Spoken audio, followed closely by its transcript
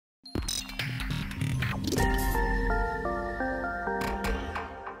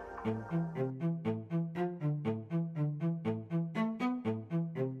Hey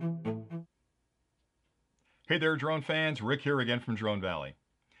there, drone fans. Rick here again from Drone Valley.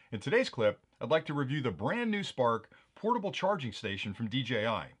 In today's clip, I'd like to review the brand new Spark portable charging station from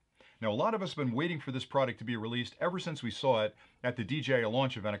DJI. Now, a lot of us have been waiting for this product to be released ever since we saw it at the DJI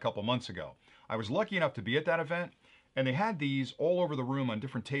launch event a couple months ago. I was lucky enough to be at that event, and they had these all over the room on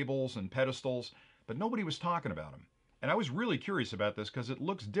different tables and pedestals, but nobody was talking about them. And I was really curious about this because it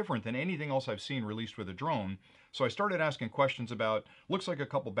looks different than anything else I've seen released with a drone. So I started asking questions about, looks like a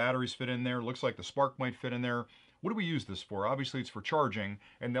couple batteries fit in there, looks like the Spark might fit in there. What do we use this for? Obviously it's for charging,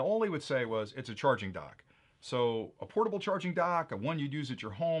 and all they would say was it's a charging dock. So a portable charging dock, a one you'd use at your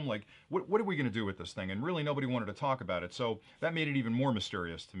home, like what are we gonna do with this thing? And really nobody wanted to talk about it. So that made it even more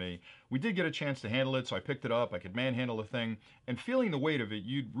mysterious to me. We did get a chance to handle it, so I picked it up, I could manhandle the thing, and feeling the weight of it,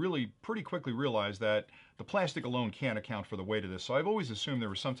 you'd really pretty quickly realize that the plastic alone can't account for the weight of this. So I've always assumed there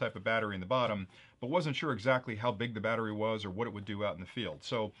was some type of battery in the bottom, but wasn't sure exactly how big the battery was or what it would do out in the field.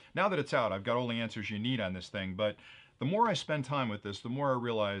 So now that it's out, I've got all the answers you need on this thing, but the more I spend time with this, the more I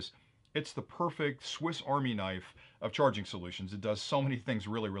realize it's the perfect Swiss Army knife of charging solutions. It does so many things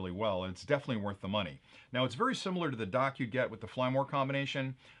really, really well, and it's definitely worth the money. Now, it's very similar to the dock you get with the Flymore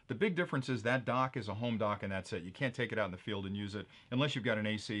combination. The big difference is that dock is a home dock, and that's it. You can't take it out in the field and use it unless you've got an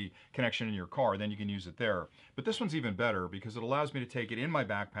AC connection in your car, then you can use it there. But this one's even better because it allows me to take it in my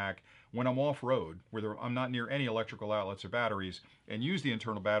backpack when I'm off-road, where I'm not near any electrical outlets or batteries, and use the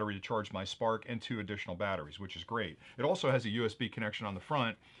internal battery to charge my Spark and 2 additional batteries, which is great. It also has a USB connection on the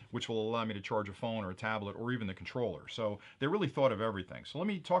front, which will allow me to charge a phone or a tablet or even the controller. So they really thought of everything. So let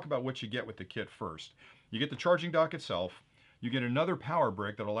me talk about what you get with the kit first. You get the charging dock itself. You get another power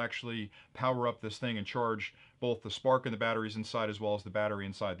brick that'll actually power up this thing and charge both the Spark and the batteries inside as well as the battery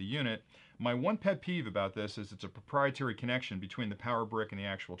inside the unit. My one pet peeve about this is it's a proprietary connection between the power brick and the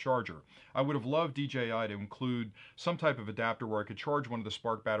actual charger. I would have loved DJI to include some type of adapter where I could charge one of the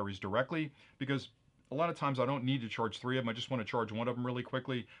Spark batteries directly, because a lot of times I don't need to charge 3 of them. I just want to charge one of them really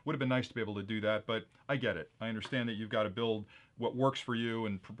quickly. Would have been nice to be able to do that, but I get it. I understand that you've got to build what works for you,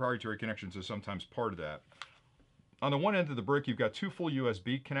 and proprietary connections is sometimes part of that. On the one end of the brick, you've got 2 full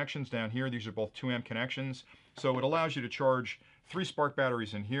USB connections down here. These are both 2 amp connections. So it allows you to charge 3 Spark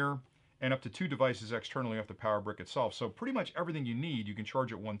batteries in here and up to 2 devices externally off the power brick itself. So pretty much everything you need, you can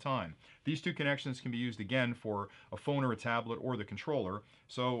charge at one time. These 2 connections can be used again for a phone or a tablet or the controller.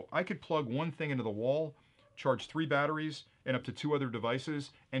 So I could plug one thing into the wall, charge 3 batteries and up to 2 other devices,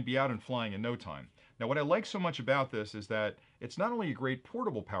 and be out and flying in no time. Now, what I like so much about this is that it's not only a great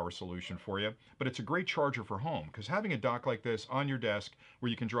portable power solution for you, but it's a great charger for home, because having a dock like this on your desk where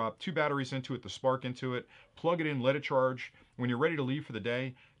you can drop 2 batteries into it, the Spark into it, plug it in, let it charge. When you're ready to leave for the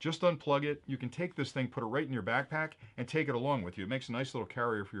day, just unplug it. You can take this thing, put it right in your backpack, and take it along with you. It makes a nice little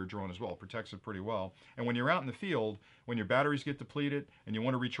carrier for your drone as well. It protects it pretty well. And when you're out in the field, when your batteries get depleted and you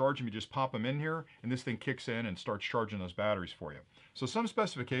want to recharge them, you just pop them in here, and this thing kicks in and starts charging those batteries for you. So some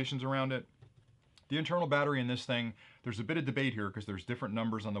specifications around it. The internal battery in this thing, there's a bit of debate here because there's different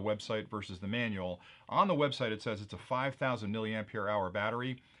numbers on the website versus the manual. On the website it says it's a 5,000 milliampere hour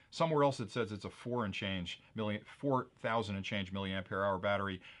battery. Somewhere else it says it's a 4,000 and change milliampere hour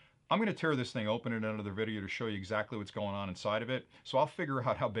battery. I'm going to tear this thing open in another video to show you exactly what's going on inside of it. So I'll figure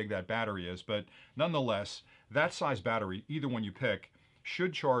out how big that battery is. But nonetheless, that size battery, either one you pick,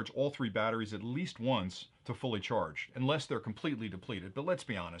 should charge all 3 batteries at least once to fully charge, unless they're completely depleted. But let's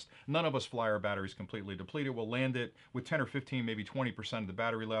be honest, none of us fly our batteries completely depleted. We'll land it with 10 or 15, maybe 20% of the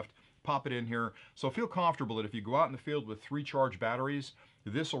battery left, pop it in here. So feel comfortable that if you go out in the field with 3 charged batteries,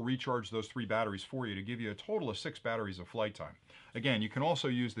 this will recharge those 3 batteries for you to give you a total of 6 batteries of flight time. Again, you can also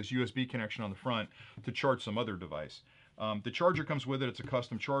use this USB connection on the front to charge some other device. The charger comes with it. It's a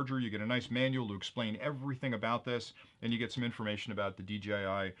custom charger. You get a nice manual to explain everything about this, and you get some information about the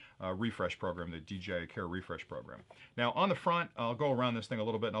DJI refresh program, the DJI Care refresh program. Now on the front, I'll go around this thing a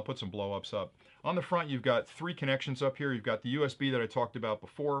little bit and I'll put some blow-ups up. On the front, you've got 3 connections up here. You've got the USB that I talked about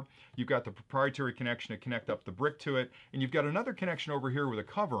before. You've got the proprietary connection to connect up the brick to it, and you've got another connection over here with a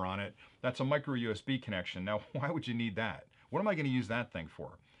cover on it. That's a micro USB connection. Now, why would you need that? What am I going to use that thing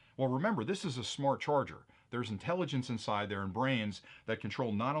for? Well, remember, this is a smart charger. There's intelligence inside there and brains that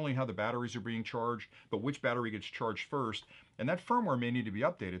control not only how the batteries are being charged, but which battery gets charged first. And that firmware may need to be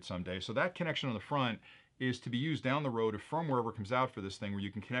updated someday. So that connection on the front is to be used down the road if firmware ever comes out for this thing, where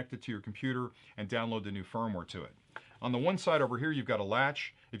you can connect it to your computer and download the new firmware to it. On the one side over here, you've got a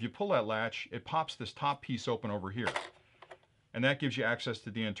latch. If you pull that latch, it pops this top piece open over here. And that gives you access to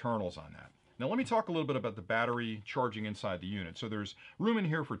the internals on that. Now let me talk a little bit about the battery charging inside the unit. So there's room in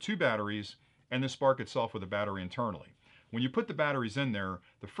here for 2 batteries and the Spark itself with a battery internally. When you put the batteries in there,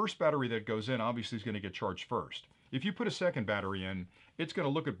 the first battery that goes in obviously is going to get charged first. If you put a second battery in, it's going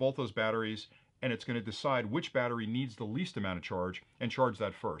to look at both those batteries and it's going to decide which battery needs the least amount of charge and charge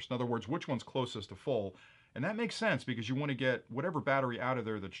that first. In other words, which one's closest to full. And that makes sense because you want to get whatever battery out of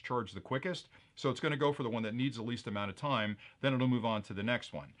there that's charged the quickest. So it's going to go for the one that needs the least amount of time, then it'll move on to the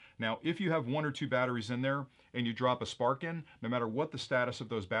next one. Now, if you have one or two batteries in there and you drop a spark in, no matter what the status of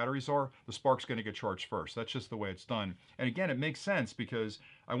those batteries are, the spark's going to get charged first. That's just the way it's done. And again, it makes sense because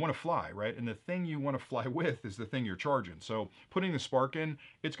I want to fly, right? And the thing you want to fly with is the thing you're charging. So putting the spark in,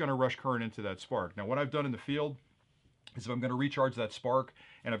 it's going to rush current into that spark. Now, what I've done in the field is if I'm going to recharge that spark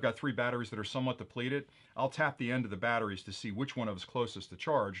and I've got 3 batteries that are somewhat depleted, I'll tap the end of the batteries to see which one of is closest to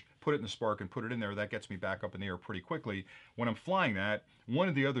charge, put it in the spark and put it in there. That gets me back up in the air pretty quickly. When I'm flying that, one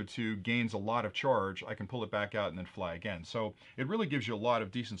of the other 2 gains a lot of charge. I can pull it back out and then fly again. So it really gives you a lot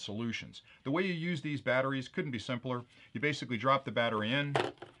of decent solutions. The way you use these batteries couldn't be simpler. You basically drop the battery in,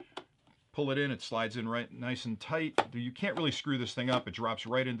 pull it in, it slides in right nice and tight. You can't really screw this thing up. It drops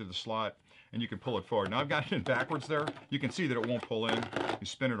right into the slot and you can pull it forward. Now I've got it in backwards there. You can see that it won't pull in. You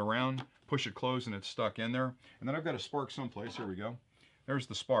spin it around, push it closed, and it's stuck in there. And then I've got a spark someplace. Here we go. There's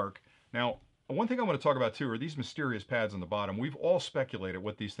the spark. Now, one thing I want to talk about too are these mysterious pads on the bottom. We've all speculated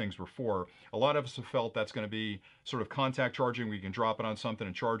what these things were for. A lot of us have felt that's going to be sort of contact charging where you can drop it on something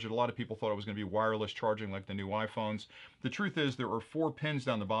and charge it. A lot of people thought it was going to be wireless charging like the new iPhones. The truth is there are 4 pins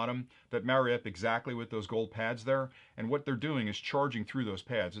down the bottom that marry up exactly with those gold pads there. And what they're doing is charging through those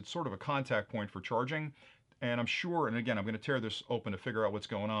pads. It's sort of a contact point for charging. And I'm sure, and again, I'm going to tear this open to figure out what's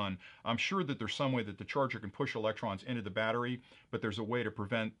going on. I'm sure that there's some way that the charger can push electrons into the battery, but there's a way to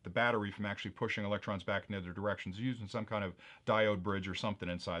prevent the battery from actually pushing electrons back in other directions using some kind of diode bridge or something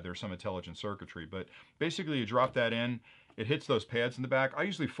inside there, some intelligent circuitry. But basically, you drop that in, it hits those pads in the back. I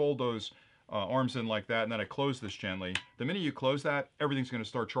usually fold those arms in like that, and then I close this gently. The minute you close that, everything's going to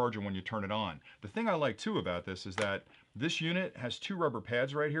start charging when you turn it on. The thing I like too about this is that this unit has 2 rubber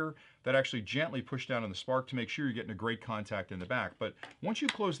pads right here that actually gently push down on the spark to make sure you're getting a great contact in the back. But once you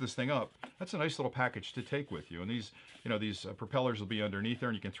close this thing up, that's a nice little package to take with you. And these, these propellers will be underneath there,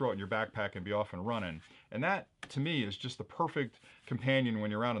 and you can throw it in your backpack and be off and running. And that, to me, is just the perfect companion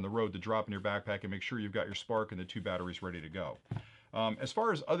when you're out on the road to drop in your backpack and make sure you've got your spark and the 2 batteries ready to go. As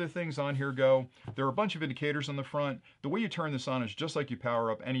far as other things on here go, there are a bunch of indicators on the front. The way you turn this on is just like you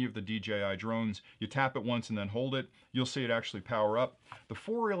power up any of the DJI drones. You tap it once and then hold it. You'll see it actually power up. The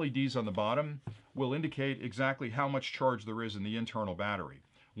 4 LEDs on the bottom will indicate exactly how much charge there is in the internal battery.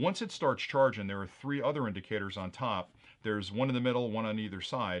 Once it starts charging, there are 3 other indicators on top. There's one in the middle, one on either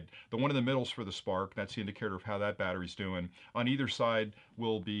side. The one in the middle is for the spark. That's the indicator of how that battery's doing. On either side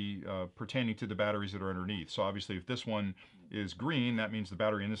will be pertaining to the batteries that are underneath. So obviously if this one is green, that means the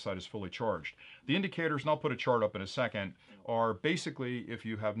battery on this side is fully charged. The indicators, and I'll put a chart up in a second, are basically if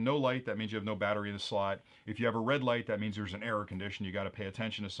you have no light, that means you have no battery in the slot. If you have a red light, that means there's an error condition. You got to pay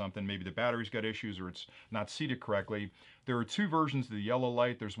attention to something. Maybe the battery's got issues or it's not seated correctly. There are 2 versions of the yellow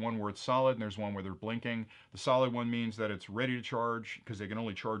light. There's one where it's solid and there's one where they're blinking. The solid one means that it's ready to charge because they can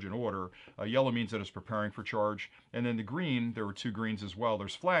only charge in order. Yellow means that it's preparing for charge. And then the green, there are 2 greens as well.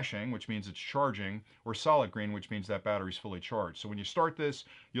 There's flashing, which means it's charging, or solid green, which means that battery's fully charged. So when you start this,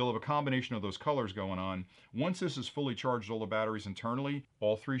 you'll have a combination of those colors going on. Once this is fully charged, all the batteries internally,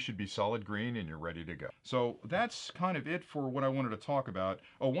 all 3 should be solid green and you're ready to go. So that's kind of it for what I wanted to talk about.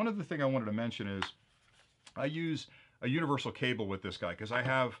 Oh, one other thing I wanted to mention is I use a universal cable with this guy because I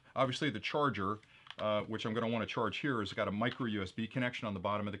have obviously the charger, which I'm going to want to charge here, has got a micro USB connection on the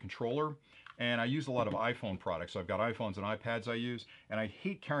bottom of the controller. And I use a lot of iPhone products. So I've got iPhones and iPads I use, and I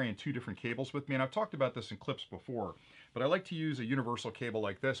hate carrying 2 different cables with me. And I've talked about this in clips before, but I like to use a universal cable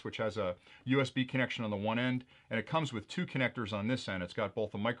like this, which has a USB connection on the one end, and it comes with 2 connectors on this end. It's got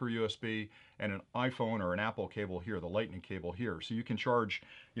both a micro USB and an iPhone or an Apple cable here, the lightning cable here. So you can charge,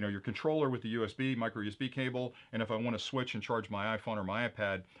 your controller with the USB, micro USB cable, and if I want to switch and charge my iPhone or my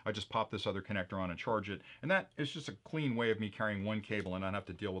iPad, I just pop this other connector on and charge it. And that is just a clean way of me carrying 1 cable and not have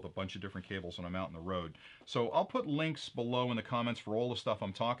to deal with a bunch of different cables when I'm out on the road. So I'll put links below in the comments for all the stuff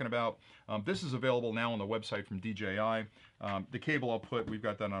I'm talking about. This is available now on the website from DJI. The cable I'll put, we've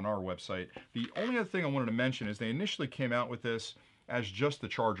got that on our website. The only other thing I wanted to mention is they initially came out with this as just the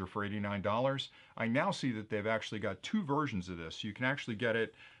charger for $89. I now see that they've actually got 2 versions of this. You can actually get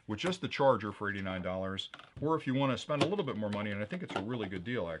it with just the charger for $89, or if you want to spend a little bit more money, and I think it's a really good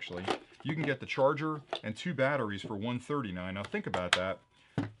deal actually, you can get the charger and 2 batteries for $139. Now think about that.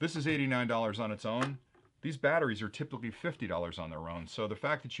 This is $89 on its own. These batteries are typically $50 on their own. So the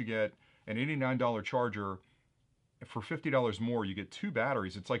fact that you get an $89 charger for $50 more, you get 2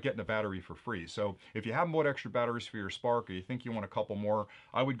 batteries. It's like getting a battery for free. So if you haven't bought extra batteries for your Spark, or you think you want a couple more,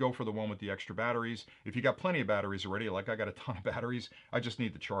 I would go for the one with the extra batteries. If you got plenty of batteries already, like I got a ton of batteries, I just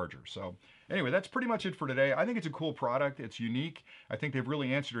need the charger. So anyway, that's pretty much it for today. I think it's a cool product. It's unique. I think they've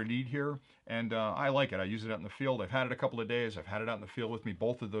really answered a need here, and I like it. I use it out in the field. I've had it a couple of days. I've had it out in the field with me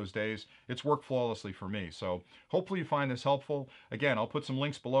both of those days. It's worked flawlessly for me. So hopefully you find this helpful. Again, I'll put some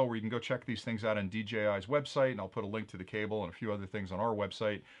links below where you can go check these things out on DJI's website, and I'll put a link to the cable and a few other things on our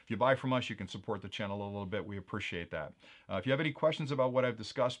website. If you buy from us, you can support the channel a little bit. We appreciate that. If you have any questions about what I've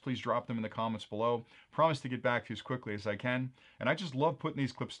discussed, please drop them in the comments below. Promise to get back to you as quickly as I can. And I just love putting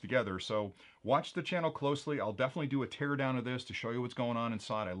these clips together. So watch the channel closely. I'll definitely do a teardown of this to show you what's going on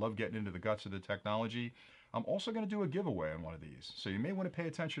inside. I love getting into the guts of the technology. I'm also going to do a giveaway on one of these. So you may want to pay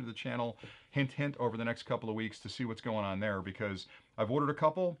attention to the channel, hint, hint, over the next couple of weeks to see what's going on there, because I've ordered a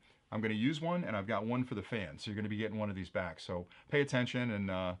couple. I'm going to use one, and I've got one for the fans. So you're going to be getting one of these back. So pay attention,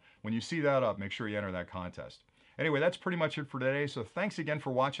 and when you see that up, make sure you enter that contest. Anyway, that's pretty much it for today. So thanks again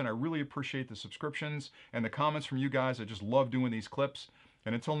for watching. I really appreciate the subscriptions and the comments from you guys. I just love doing these clips.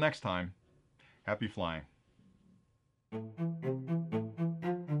 And until next time, happy flying.